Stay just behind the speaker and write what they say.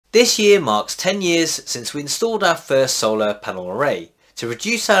This year marks 10 years since we installed our first solar panel array to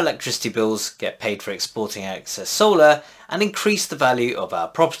reduce our electricity bills, get paid for exporting our excess solar, and increase the value of our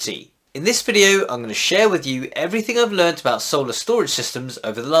property. In this video, I'm going to share with you everything I've learned about solar storage systems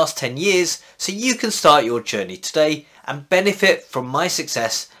over the last 10 years so you can start your journey today and benefit from my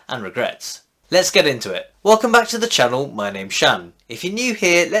success and regrets. Let's get into it. Welcome back to the channel, my name's Shan. If you're new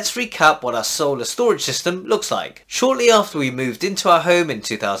here, let's recap what our solar storage system looks like. Shortly after we moved into our home in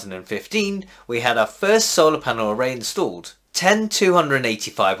 2015, we had our first solar panel array installed. 10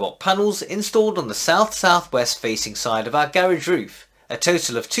 285 watt panels installed on the south-southwest facing side of our garage roof, a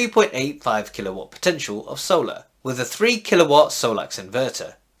total of 2.85 kilowatt potential of solar, with a 3 kilowatt Solax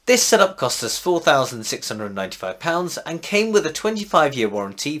inverter. This setup cost us £4,695 and came with a 25-year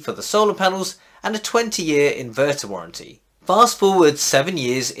warranty for the solar panels and a 20-year inverter warranty. Fast forward 7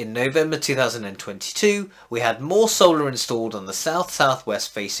 years, in November 2022, we had more solar installed on the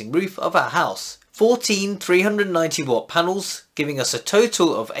south-southwest facing roof of our house. 14 390 watt panels, giving us a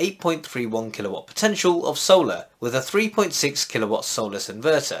total of 8.31 kilowatt potential of solar with a 3.6 kilowatt Solis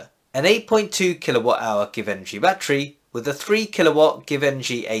inverter, an 8.2 kilowatt hour Give Energy battery with a 3 kilowatt Give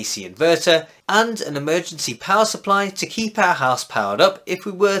Energy AC inverter, and an emergency power supply to keep our house powered up if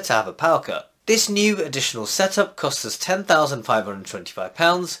we were to have a power cut. This new additional setup cost us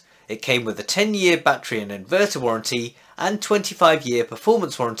 £10,525. It came with a 10-year battery and inverter warranty and 25-year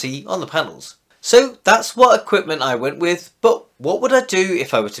performance warranty on the panels. So that's what equipment I went with, but what would I do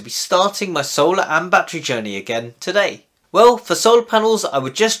if I were to be starting my solar and battery journey again today? Well, for solar panels I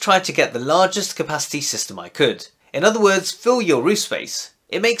would just try to get the largest capacity system I could. In other words, fill your roof space.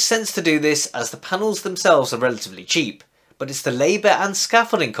 It makes sense to do this as the panels themselves are relatively cheap, but it's the labour and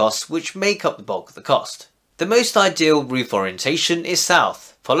scaffolding costs which make up the bulk of the cost. The most ideal roof orientation is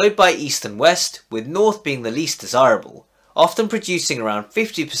south, followed by east and west, with north being the least desirable, often producing around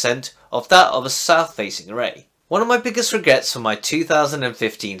 50% of that of a south-facing array. One of my biggest regrets for my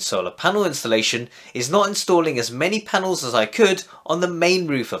 2015 solar panel installation is not installing as many panels as I could on the main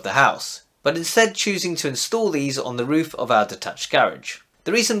roof of the house, but instead choosing to install these on the roof of our detached garage.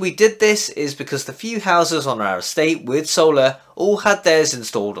 The reason we did this is because the few houses on our estate with solar all had theirs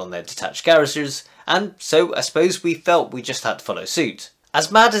installed on their detached garages, and so I suppose we felt we just had to follow suit.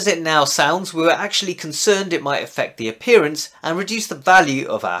 As mad as it now sounds, we were actually concerned it might affect the appearance and reduce the value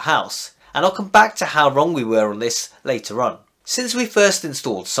of our house, and I'll come back to how wrong we were on this later on. Since we first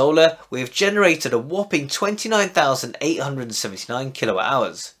installed solar, we have generated a whopping 29,879 kilowatt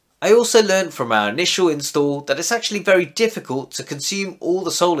hours. I also learned from our initial install that it's actually very difficult to consume all the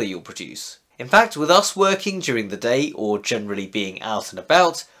solar you'll produce. In fact, with us working during the day or generally being out and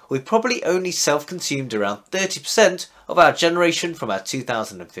about, we probably only self-consumed around 30% of our generation from our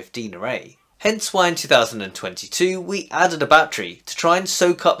 2015 array. Hence why in 2022 we added a battery to try and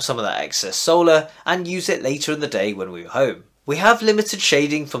soak up some of that excess solar and use it later in the day when we were home. We have limited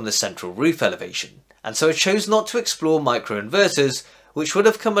shading from the central roof elevation, and so I chose not to explore microinverters, which would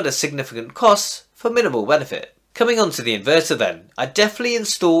have come at a significant cost for minimal benefit. Coming on to the inverter then, I'd definitely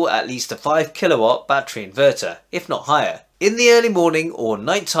install at least a 5 kilowatt battery inverter, if not higher. In the early morning or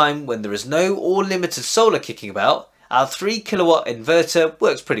night time when there is no or limited solar kicking about, our 3 kilowatt inverter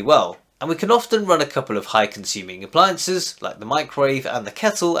works pretty well, and we can often run a couple of high consuming appliances like the microwave and the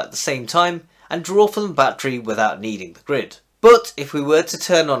kettle at the same time and draw from the battery without needing the grid. But if we were to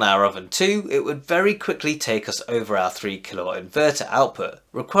turn on our oven too, it would very quickly take us over our 3 kilowatt inverter output,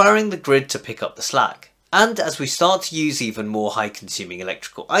 requiring the grid to pick up the slack. And as we start to use even more high consuming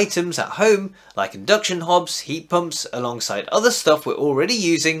electrical items at home, like induction hobs, heat pumps, alongside other stuff we're already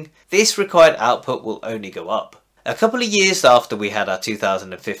using, this required output will only go up. A couple of years after we had our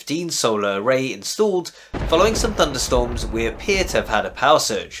 2015 solar array installed, following some thunderstorms, we appear to have had a power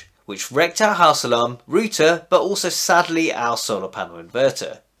surge, which wrecked our house alarm, router, but also sadly our solar panel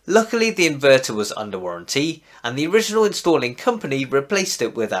inverter. Luckily the inverter was under warranty and the original installing company replaced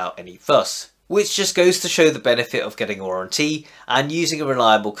it without any fuss, which just goes to show the benefit of getting a warranty and using a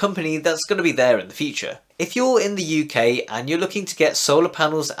reliable company that's going to be there in the future. If you're in the UK and you're looking to get solar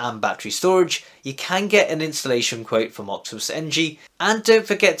panels and battery storage, you can get an installation quote from Octopus Energy, and don't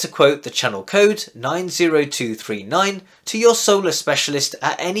forget to quote the channel code 90239 to your solar specialist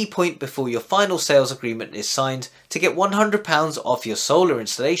at any point before your final sales agreement is signed to get £100 off your solar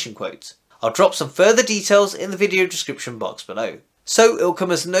installation quote. I'll drop some further details in the video description box below. So it'll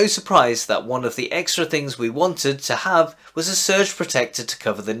come as no surprise that one of the extra things we wanted to have was a surge protector to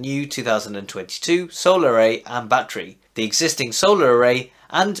cover the new 2022 solar array and battery, the existing solar array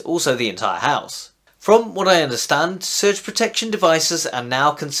and also the entire house. From what I understand, surge protection devices are now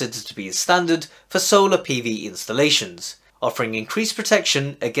considered to be the standard for solar PV installations. offering increased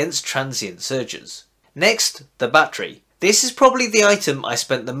protection against transient surges. Next, the battery. This is probably the item I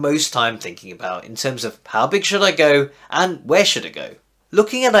spent the most time thinking about in terms of how big should I go and where should it go.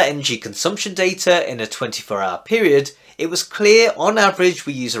 Looking at our energy consumption data in a 24-hour period, it was clear on average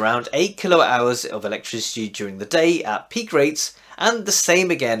we use around 8 kWh of electricity during the day at peak rates, and the same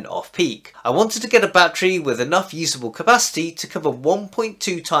again off peak. I wanted to get a battery with enough usable capacity to cover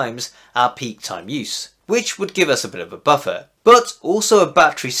 1.2 times our peak time use, which would give us a bit of a buffer, but also a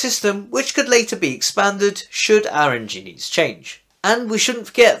battery system which could later be expanded should our energy needs change. And we shouldn't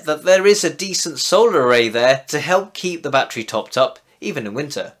forget that there is a decent solar array there to help keep the battery topped up even in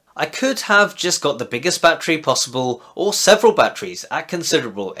winter. I could have just got the biggest battery possible or several batteries at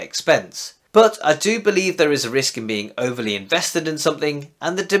considerable expense, but I do believe there is a risk in being overly invested in something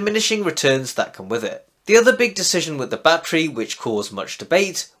and the diminishing returns that come with it. The other big decision with the battery which caused much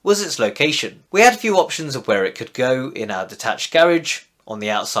debate was its location. We had a few options of where it could go in our detached garage, on the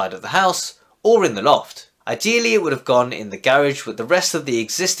outside of the house, or in the loft. Ideally it would have gone in the garage with the rest of the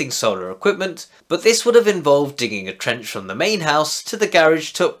existing solar equipment, but this would have involved digging a trench from the main house to the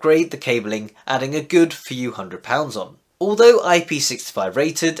garage to upgrade the cabling, adding a good few £100 on. Although IP65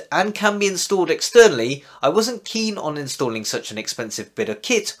 rated and can be installed externally, I wasn't keen on installing such an expensive bit of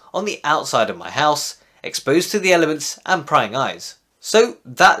kit on the outside of my house, exposed to the elements and prying eyes. So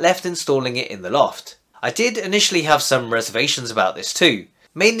that left installing it in the loft. I did initially have some reservations about this too,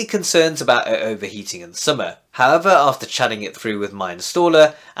 mainly concerns about it overheating in the summer. However, after chatting it through with my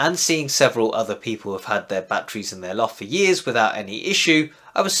installer and seeing several other people have had their batteries in their loft for years without any issue,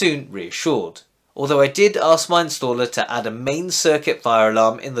 I was soon reassured. Although I did ask my installer to add a main circuit fire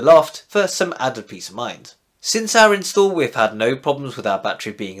alarm in the loft for some added peace of mind. Since our install, we've had no problems with our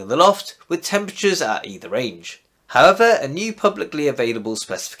battery being in the loft, with temperatures at either range. However, a new publicly available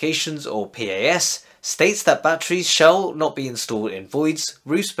specifications or PAS states that batteries shall not be installed in voids,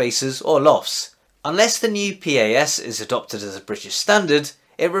 roof spaces or lofts. Unless the new PAS is adopted as a British standard,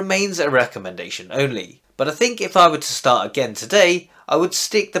 it remains a recommendation only. But I think if I were to start again today, I would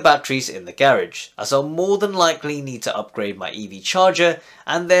stick the batteries in the garage, as I'll more than likely need to upgrade my EV charger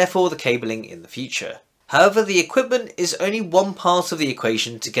and therefore the cabling in the future. However, the equipment is only one part of the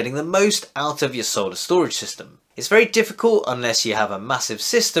equation to getting the most out of your solar storage system. It's very difficult unless you have a massive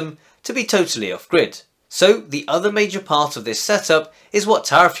system to be totally off-grid. So the other major part of this setup is what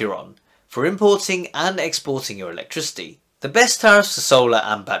tariff you're on, for importing and exporting your electricity. The best tariffs for solar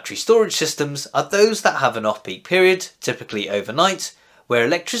and battery storage systems are those that have an off-peak period, typically overnight, where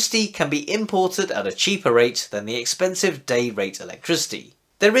electricity can be imported at a cheaper rate than the expensive day rate electricity.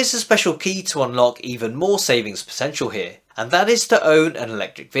 There is a special key to unlock even more savings potential here, and that is to own an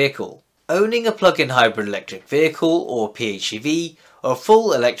electric vehicle. Owning a plug-in hybrid electric vehicle or PHEV or a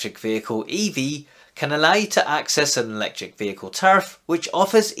full electric vehicle EV can allow you to access an electric vehicle tariff which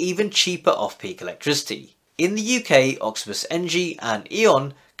offers even cheaper off-peak electricity. In the UK, Octopus Energy and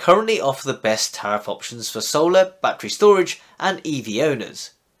E.On currently offer the best tariff options for solar, battery storage and EV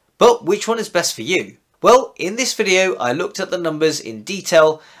owners. But which one is best for you? Well, in this video I looked at the numbers in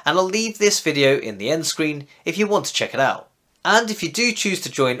detail and I'll leave this video in the end screen if you want to check it out. And if you do choose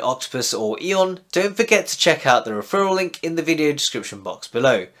to join Octopus or E.On, don't forget to check out the referral link in the video description box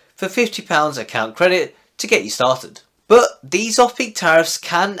below for £50 account credit to get you started. But these off-peak tariffs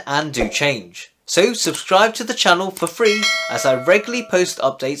can and do change. So subscribe to the channel for free as I regularly post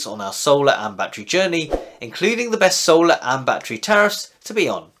updates on our solar and battery journey, including the best solar and battery tariffs to be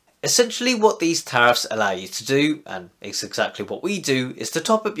on. Essentially what these tariffs allow you to do, and it's exactly what we do, is to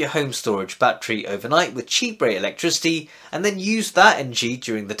top up your home storage battery overnight with cheap rate electricity and then use that energy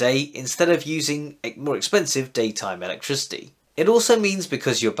during the day instead of using more expensive daytime electricity. It also means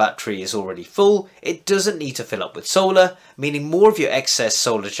because your battery is already full, it doesn't need to fill up with solar, meaning more of your excess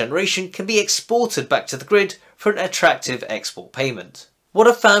solar generation can be exported back to the grid for an attractive export payment. What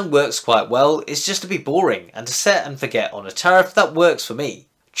I've found works quite well is just to be boring and to set and forget on a tariff that works for me,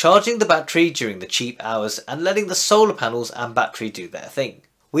 charging the battery during the cheap hours and letting the solar panels and battery do their thing.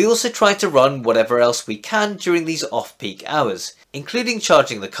 We also try to run whatever else we can during these off-peak hours, including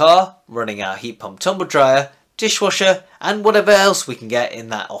charging the car, running our heat pump tumble dryer, dishwasher and whatever else we can get in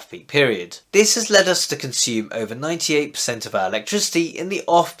that off-peak period. This has led us to consume over 98% of our electricity in the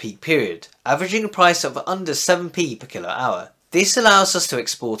off-peak period, averaging a price of under 7p per kilowatt hour. This allows us to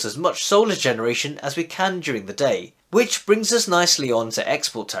export as much solar generation as we can during the day, which brings us nicely on to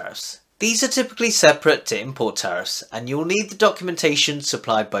export tariffs. These are typically separate to import tariffs and you'll need the documentation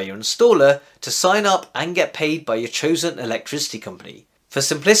supplied by your installer to sign up and get paid by your chosen electricity company. For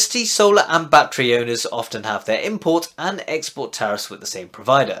simplicity, solar and battery owners often have their import and export tariffs with the same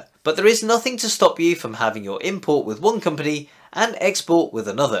provider, but there is nothing to stop you from having your import with one company and export with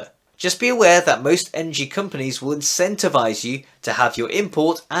another. Just be aware that most energy companies will incentivize you to have your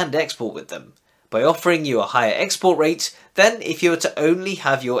import and export with them, by offering you a higher export rate than if you were to only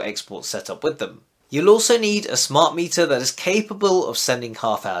have your export set up with them. You'll also need a smart meter that is capable of sending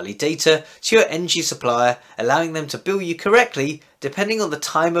half-hourly data to your energy supplier, allowing them to bill you correctly depending on the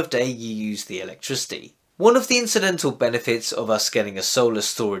time of day you use the electricity. One of the incidental benefits of us getting a solar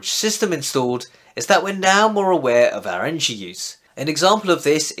storage system installed is that we're now more aware of our energy use. An example of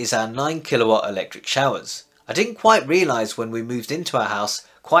this is our 9 kilowatt electric showers. I didn't quite realise when we moved into our house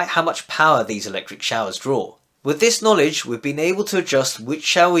quite how much power these electric showers draw. With this knowledge, we've been able to adjust which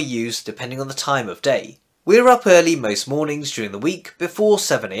shower we use depending on the time of day. We're up early most mornings during the week before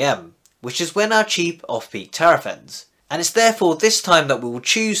 7 AM, which is when our cheap off-peak tariff ends, and it's therefore this time that we will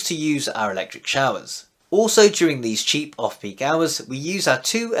choose to use our electric showers. Also during these cheap off-peak hours, we use our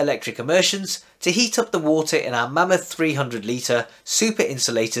 2 electric immersions to heat up the water in our mammoth 300 litre super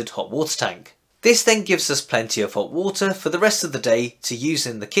insulated hot water tank. This then gives us plenty of hot water for the rest of the day to use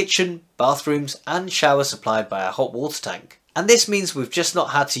in the kitchen, bathrooms and shower supplied by our hot water tank. And this means we've just not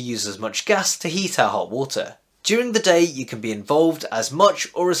had to use as much gas to heat our hot water. During the day you can be involved as much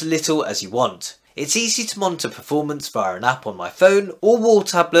or as little as you want. It's easy to monitor performance via an app on my phone or wall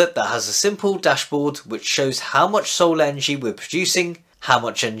tablet that has a simple dashboard which shows how much solar energy we're producing, how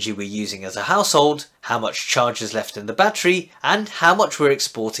much energy we're using as a household, how much charge is left in the battery and how much we're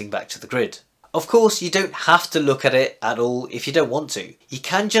exporting back to the grid. Of course, you don't have to look at it at all if you don't want to. You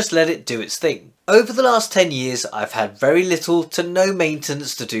can just let it do its thing. Over the last 10 years, I've had very little to no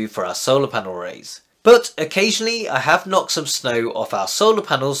maintenance to do for our solar panel arrays. But occasionally, I have knocked some snow off our solar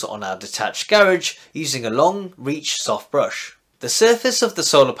panels on our detached garage using a long reach soft brush. The surface of the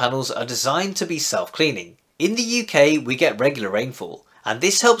solar panels are designed to be self-cleaning. In the UK, we get regular rainfall, and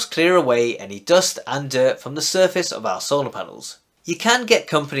this helps clear away any dust and dirt from the surface of our solar panels. You can get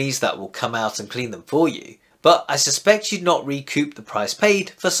companies that will come out and clean them for you, but I suspect you'd not recoup the price paid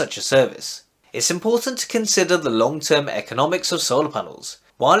for such a service. It's important to consider the long-term economics of solar panels.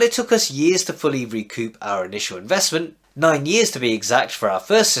 While it took us years to fully recoup our initial investment, 9 years to be exact for our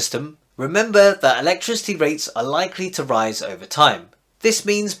first system, remember that electricity rates are likely to rise over time. This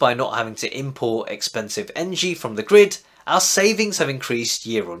means by not having to import expensive energy from the grid, our savings have increased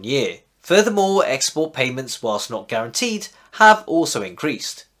year on year. Furthermore, export payments, whilst not guaranteed, have also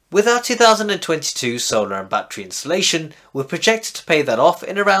increased. With our 2022 solar and battery installation, we're projected to pay that off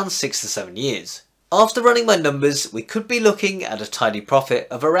in around 6 to 7 years. After running my numbers, we could be looking at a tidy profit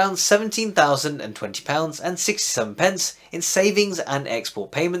of around £17,020.67 in savings and export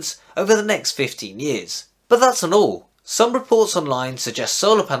payments over the next 15 years. But that's not all. Some reports online suggest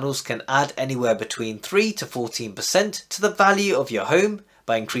solar panels can add anywhere between 3 to 14% to the value of your home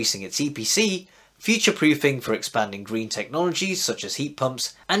by increasing its EPC, future-proofing for expanding green technologies such as heat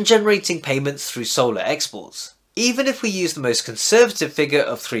pumps, and generating payments through solar exports. Even if we use the most conservative figure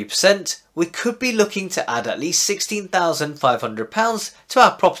of 3%, we could be looking to add at least £16,500 to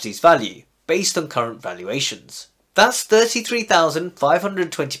our property's value, based on current valuations. That's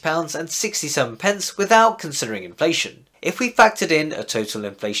 £33,520.67 without considering inflation. If we factored in a total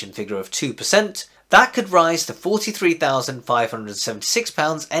inflation figure of 2%, that could rise to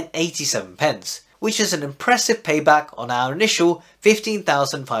 £43,576.87, which is an impressive payback on our initial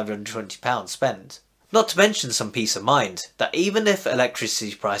 £15,520 spend. Not to mention some peace of mind that even if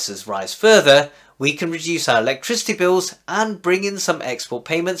electricity prices rise further, we can reduce our electricity bills and bring in some export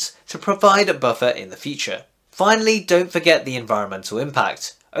payments to provide a buffer in the future. Finally, don't forget the environmental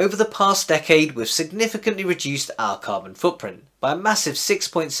impact. Over the past decade, we've significantly reduced our carbon footprint by a massive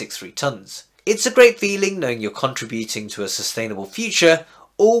 6.63 tonnes. It's a great feeling knowing you're contributing to a sustainable future,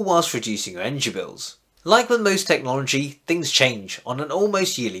 all whilst reducing your energy bills. Like with most technology, things change on an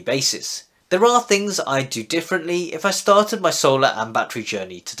almost yearly basis. There are things I'd do differently if I started my solar and battery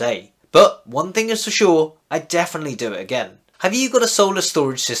journey today. But one thing is for sure, I'd definitely do it again. Have you got a solar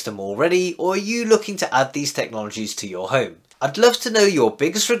storage system already, or are you looking to add these technologies to your home? I'd love to know your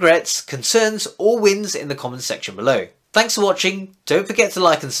biggest regrets, concerns or wins in the comments section below. Thanks for watching, don't forget to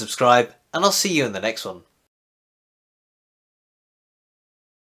like and subscribe, and I'll see you in the next one.